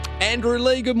Andrew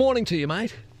Leigh, good morning to you,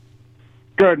 mate.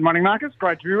 Good morning, Marcus.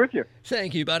 Great to be with you.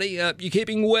 Thank you, buddy. You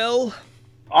keeping well?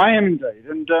 I am indeed.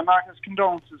 And Marcus,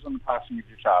 condolences on the passing of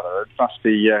your father. It must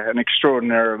be an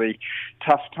extraordinarily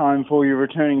tough time for you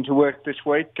returning to work this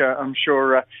week. I'm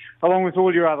sure, along with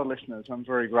all your other listeners, I'm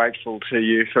very grateful to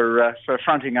you for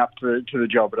fronting up to the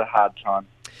job at a hard time.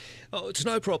 Oh, it's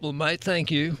no problem, mate.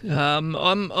 Thank you. I'm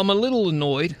a little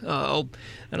annoyed,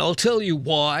 and I'll tell you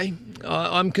why.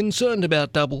 I'm concerned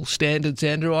about double standards,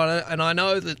 Andrew, and I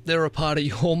know that they're a part of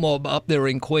your mob up there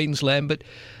in Queensland, but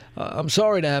I'm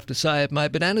sorry to have to say it,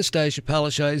 mate, but Anastasia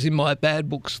Palaszczuk is in my bad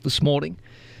books this morning.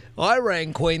 I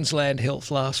rang Queensland Health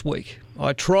last week.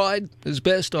 I tried as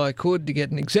best I could to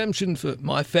get an exemption for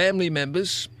my family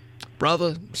members,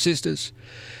 brother, sisters,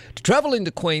 to travel into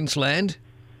Queensland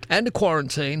and to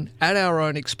quarantine at our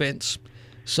own expense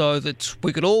so that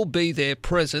we could all be there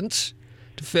present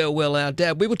to farewell our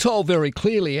dad. We were told very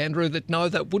clearly, Andrew, that no,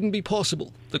 that wouldn't be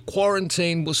possible. The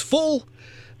quarantine was full.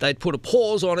 They'd put a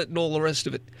pause on it and all the rest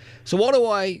of it. So what do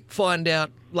I find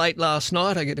out late last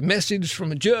night? I get a message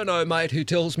from a journo mate who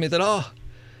tells me that,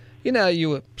 you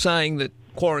were saying that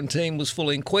quarantine was full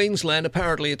in Queensland.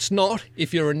 Apparently it's not.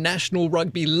 If you're a National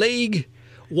Rugby League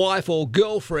wife or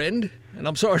girlfriend, and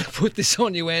I'm sorry to put this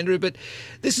on you, Andrew, but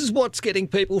this is what's getting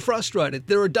people frustrated.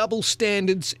 There are double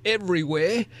standards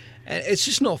everywhere, and it's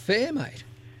just not fair, mate.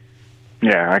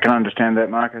 Yeah, I can understand that,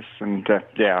 Marcus, and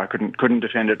I couldn't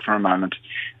defend it for a moment.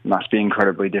 It must be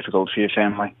incredibly difficult for your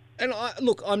family. And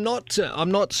I'm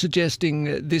not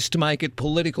suggesting this to make it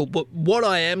political, but what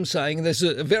I am saying, there's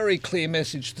a very clear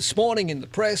message this morning in the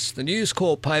press. The News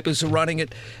Corp papers are running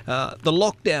it. The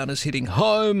lockdown is hitting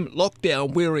home.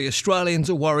 Lockdown-weary Australians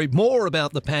are worried more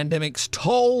about the pandemic's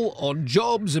toll on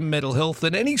jobs and mental health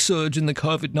than any surge in the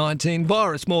COVID-19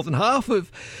 virus. More than half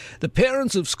of the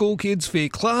parents of school kids fear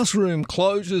classroom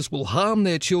closures will harm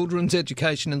their children's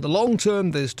education in the long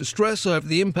term. There's distress over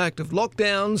the impact of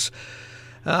lockdowns.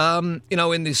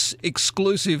 In this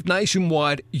exclusive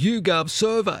nationwide YouGov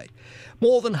survey,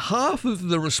 more than half of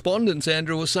the respondents,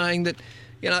 Andrew, were saying that,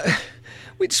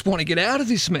 we just want to get out of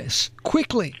this mess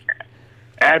quickly.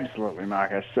 Absolutely,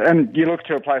 Marcus. And you look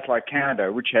to a place like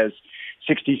Canada, which has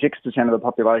 66% of the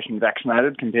population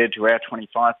vaccinated compared to our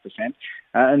 25%,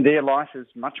 and their life is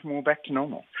much more back to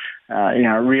normal. It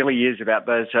really is about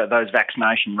those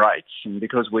vaccination rates, and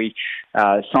because we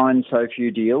signed so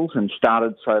few deals and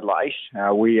started so late,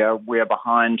 we are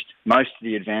behind most of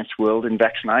the advanced world in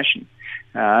vaccination.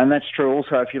 And that's true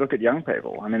also if you look at young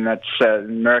people. I mean, that's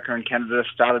America and Canada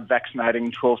started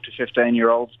vaccinating 12 to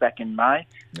 15-year-olds back in May.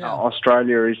 Yeah.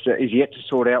 Australia is yet to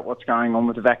sort out what's going on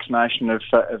with the vaccination of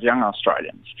young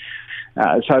Australians.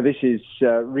 So this is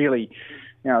really,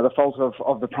 the fault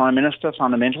of the Prime Minister,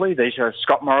 fundamentally. These are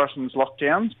Scott Morrison's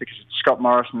lockdowns, because it's Scott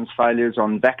Morrison's failures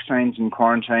on vaccines and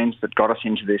quarantines that got us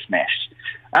into this mess.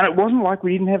 And it wasn't like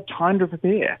we didn't have time to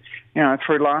prepare.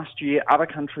 Through last year, other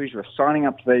countries were signing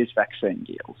up to these vaccine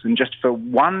deals. And just for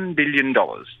 $1 billion,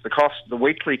 the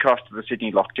weekly cost of the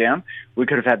Sydney lockdown, we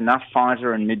could have had enough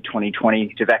Pfizer in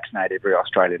mid-2020 to vaccinate every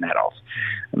Australian adult.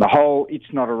 And the whole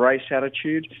it's not a race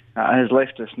attitude has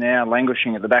left us now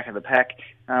languishing at the back of the pack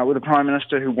with a Prime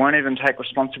Minister who won't even take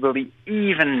responsibility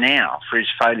even now for his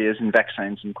failures in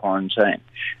vaccines and quarantine.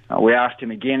 We asked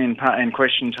him again in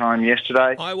question time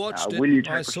yesterday. I watched will you it.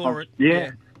 I saw it.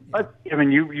 Yeah. I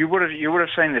mean, you would have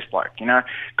seen this bloke,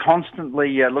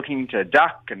 constantly looking to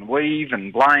duck and weave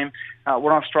and blame.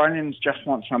 When Australians just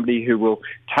want somebody who will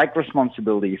take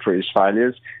responsibility for his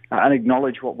failures and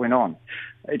acknowledge what went on.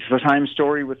 It's the same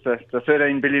story with the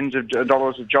 $13 billion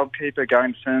of JobKeeper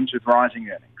going to firms with rising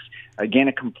earnings. Again,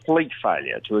 a complete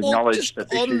failure to acknowledge that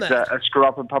this is a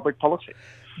screw-up of public policy.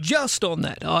 Just on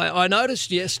that, I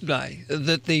noticed yesterday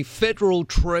that the Federal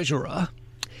Treasurer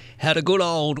had a good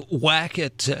old whack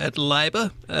at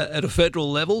Labor at a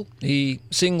federal level. He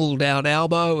singled out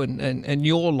Albo and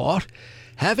your lot,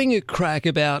 having a crack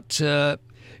about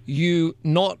you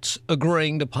not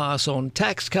agreeing to pass on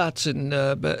tax cuts and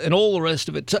all the rest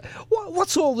of it. So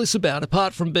what's all this about,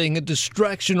 apart from being a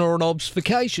distraction or an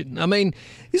obfuscation? I mean,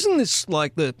 isn't this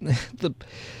like the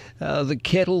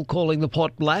kettle calling the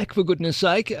pot black, for goodness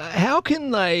sake? How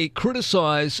can they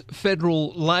criticise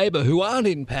federal Labor, who aren't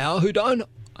in power, who don't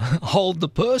hold the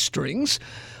purse strings,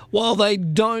 while they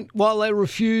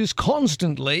refuse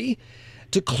constantly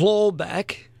to claw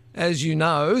back, as you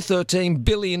know, $13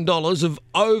 billion of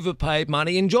overpaid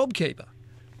money in JobKeeper?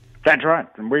 That's right.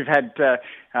 And we've had,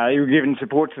 you've given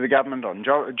support to the government on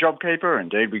JobKeeper.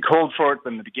 Indeed, we called for it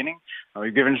from the beginning.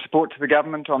 We've given support to the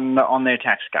government on their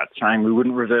tax cuts, saying we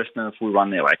wouldn't reverse them if we won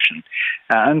the election.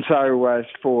 And so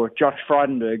for Josh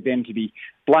Frydenberg then to be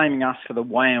blaming us for the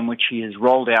way in which he has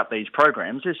rolled out these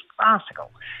programs is farcical.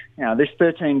 This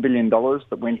 $13 billion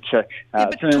that went to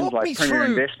firms like Premier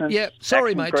Investments... Yeah,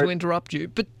 sorry, mate, to interrupt you,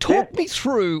 but talk me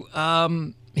through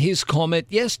his comment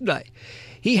yesterday.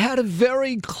 He had a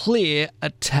very clear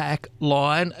attack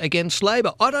line against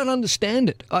Labor. I don't understand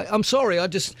it. I'm sorry.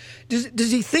 Does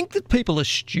he think that people are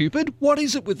stupid? What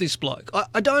is it with this bloke?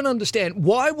 I don't understand.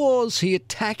 Why was he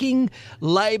attacking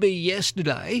Labor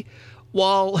yesterday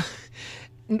while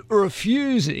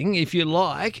refusing, if you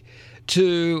like,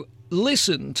 to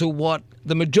listen to what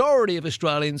the majority of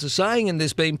Australians are saying? And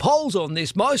there's been polls on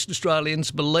this. Most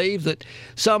Australians believe that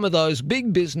some of those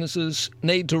big businesses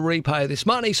need to repay this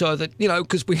money so that,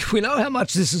 because we know how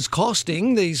much this is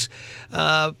costing. These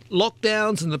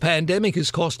lockdowns and the pandemic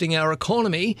is costing our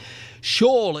economy.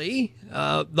 Surely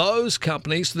those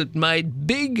companies that made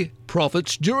big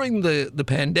profits during the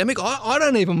pandemic, I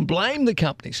don't even blame the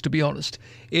companies, to be honest.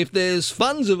 If there's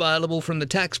funds available from the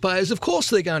taxpayers, of course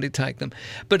they're going to take them.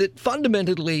 But it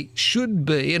fundamentally should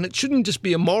be, and it shouldn't just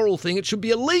be a moral thing, it should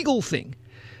be a legal thing.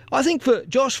 I think for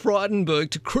Josh Frydenberg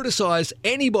to criticise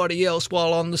anybody else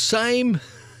while in the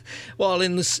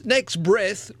next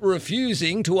breath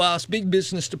refusing to ask big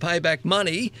business to pay back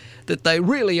money that they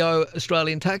really owe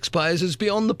Australian taxpayers is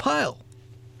beyond the pale.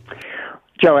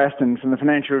 Joe Aston from the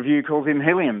Financial Review calls him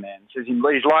Helium Man, says he's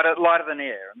lighter than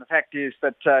air. And the fact is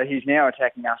that he's now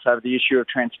attacking us over the issue of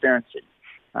transparency.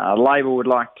 Labor would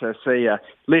like to see a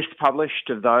list published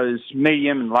of those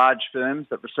medium and large firms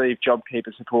that receive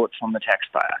JobKeeper support from the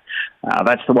taxpayer.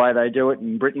 That's the way they do it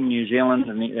in Britain, New Zealand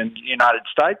and the United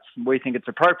States. We think it's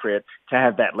appropriate to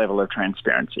have that level of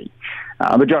transparency.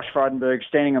 But Josh Frydenberg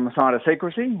standing on the side of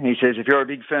secrecy. He says if you're a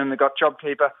big firm that got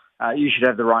JobKeeper, you should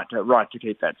have the right to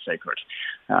keep that secret.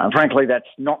 Frankly, that's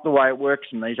not the way it works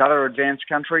in these other advanced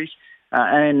countries.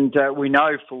 And we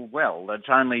know full well that it's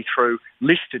only through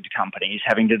listed companies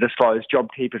having to disclose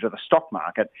JobKeeper to the stock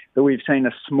market that we've seen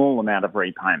a small amount of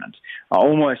repayment.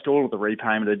 Almost all of the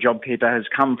repayment of JobKeeper has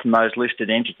come from those listed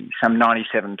entities, some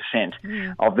 97%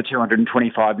 of the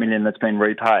 $225 million that's been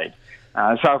repaid.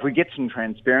 So if we get some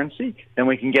transparency, then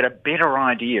we can get a better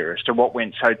idea as to what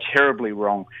went so terribly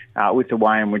wrong with the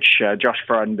way in which Josh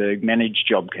Frydenberg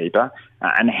managed JobKeeper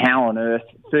and how on earth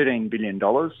 $13 billion,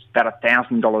 about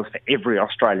 $1,000 for every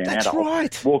Australian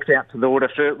adult, walked out to the order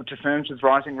to firms with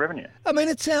rising revenue. I mean,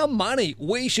 it's our money.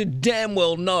 We should damn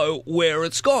well know where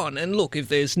it's gone. And look, if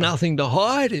there's nothing to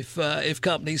hide, if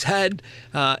companies had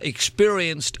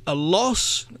experienced a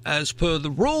loss as per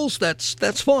the rules,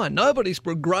 that's fine. Nobody's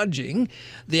begrudging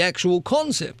the actual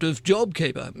concept of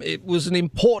JobKeeper. It was an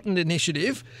important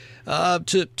initiative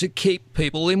to keep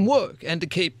people in work and to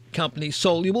keep companies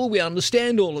soluble. We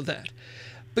understand all of that.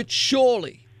 But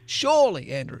surely,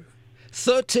 Andrew,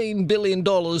 $13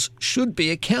 billion should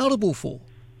be accountable for.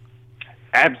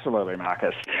 Absolutely,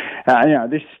 Marcus.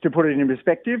 This, to put it in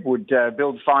perspective, would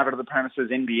build five out of the premises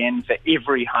NBN for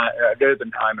every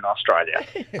urban home in Australia.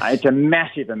 It's a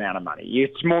massive amount of money.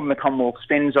 It's more than the Commonwealth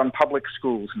spends on public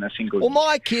schools in a single year. Well,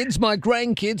 my kids, my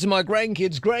grandkids, and my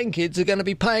grandkids' are going to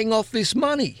be paying off this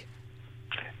money.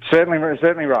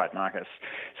 Certainly right, Marcus.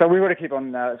 So we've got to keep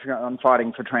on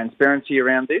fighting for transparency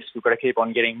around this. We've got to keep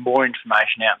on getting more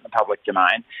information out in the public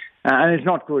domain. And it's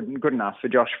not good enough for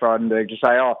Josh Frydenberg to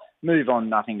say, move on,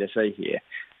 nothing to see here.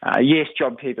 Yes,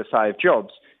 JobKeeper saved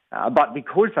jobs, but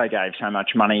because they gave so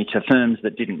much money to firms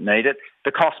that didn't need it,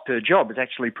 the cost per job is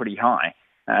actually pretty high.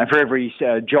 For every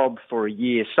job for a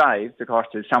year saved, the cost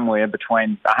is somewhere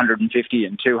between $150,000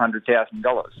 and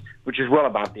 $200,000, which is well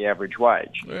above the average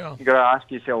wage. Yeah. You've got to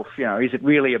ask yourself, is it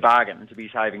really a bargain to be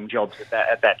saving jobs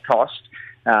at that cost?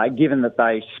 Given that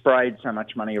they sprayed so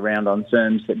much money around on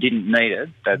firms that didn't need it,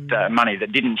 money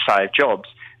that didn't save jobs,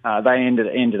 they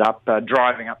ended up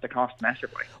driving up the cost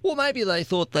massively. Well, maybe they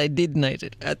thought they did need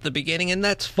it at the beginning, and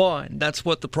that's fine. That's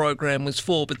what the program was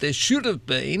for. But there should have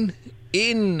been,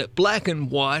 in black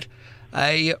and white,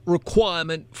 a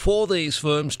requirement for these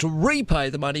firms to repay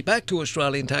the money back to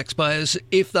Australian taxpayers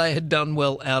if they had done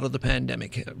well out of the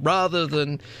pandemic, rather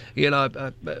than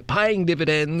paying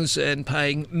dividends and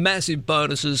paying massive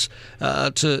bonuses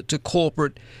to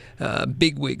corporate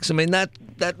bigwigs. I mean, that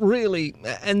really...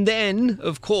 And then,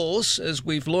 of course, as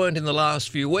we've learned in the last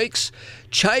few weeks,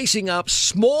 chasing up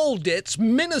small debts,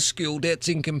 minuscule debts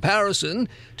in comparison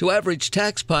to average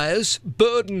taxpayers,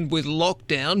 burdened with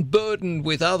lockdown, burdened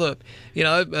with other,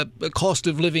 cost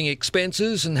of living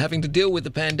expenses and having to deal with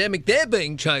the pandemic. They're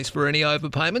being chased for any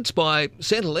overpayments by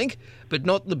Centrelink, but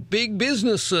not the big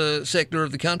business sector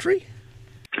of the country.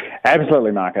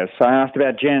 Absolutely, Marcus. I asked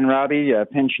about Jan Rabi, a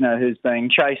pensioner who's being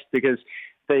chased because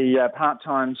the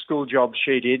part-time school job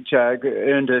she did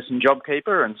earned her some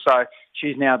JobKeeper, and so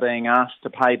she's now being asked to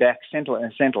pay back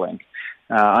Centrelink.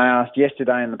 I asked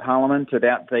yesterday in the Parliament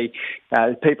about the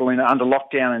people under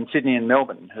lockdown in Sydney and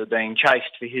Melbourne who are being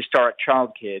chased for historic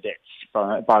childcare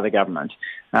debts by the government.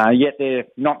 Yet they're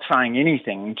not saying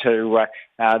anything to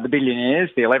the billionaires,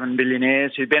 the 11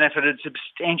 billionaires who benefited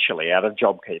substantially out of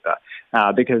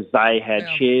JobKeeper because they had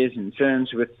shares in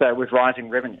firms with rising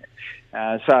revenue.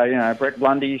 So Brett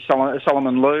Blundy,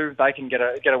 Solomon Lew, they can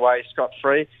get away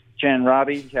scot-free. Jan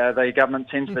Rabi, the government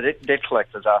sends the debt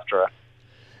collectors after her.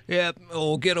 Yeah,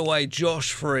 or get away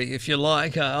Josh free, if you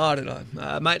like. I don't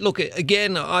know. Mate, look,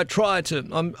 again,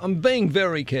 I'm being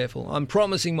very careful. I'm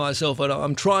promising myself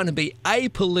I'm trying to be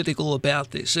apolitical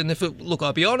about this. And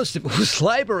I'll be honest, if it was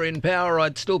Labor in power,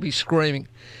 I'd still be screaming.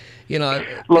 There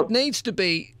needs to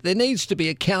be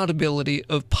accountability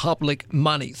of public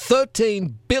money.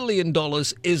 $13 billion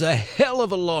is a hell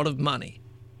of a lot of money.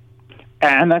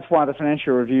 And that's why the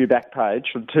Financial Review back page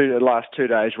for the last 2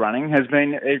 days running has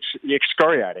been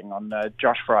excoriating on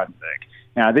Josh Frydenberg.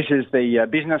 Now, this is the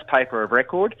business paper of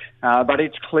record, but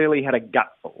it's clearly had a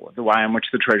gutful the way in which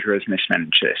the Treasurer has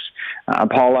mismanaged this. A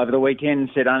poll over the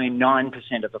weekend said only 9%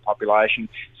 of the population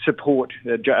support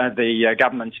the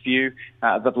government's view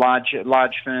that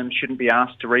large firms shouldn't be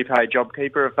asked to repay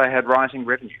JobKeeper if they had rising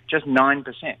revenue. Just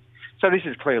 9%. So this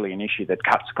is clearly an issue that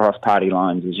cuts across party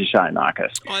lines, as you say,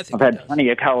 Marcus. I've had plenty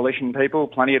of coalition people,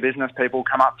 plenty of business people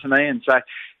come up to me and say,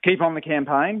 keep on the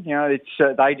campaign.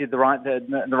 They did the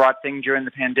right thing during the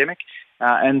pandemic.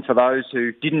 And for those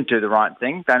who didn't do the right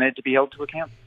thing, they need to be held to account.